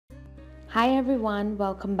Hi everyone,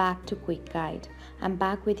 welcome back to Quick Guide. I'm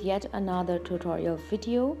back with yet another tutorial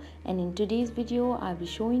video, and in today's video I'll be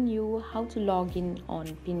showing you how to log in on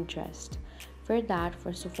Pinterest. For that,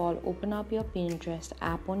 first of all, open up your Pinterest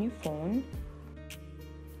app on your phone.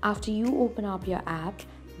 After you open up your app,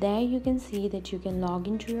 there you can see that you can log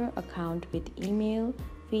into your account with email,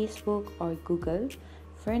 Facebook or Google.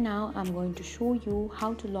 For now, I'm going to show you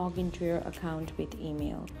how to log into your account with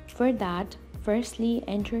email. For that, firstly,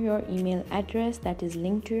 enter your email address that is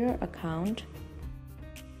linked to your account.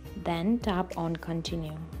 Then tap on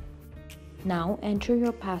Continue. Now enter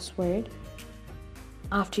your password.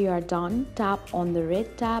 After you are done, tap on the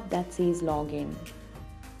red tab that says Login.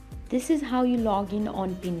 This is how you log in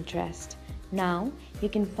on Pinterest. Now you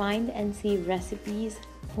can find and save recipes,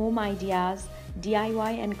 home ideas,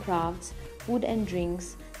 DIY and crafts, food and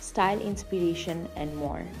drinks, style inspiration and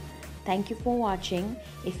more. Thank you for watching.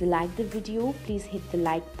 If you like the video, please hit the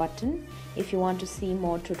like button. If you want to see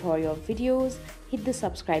more tutorial videos, hit the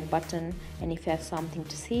subscribe button. And if you have something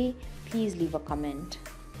to say, please leave a comment.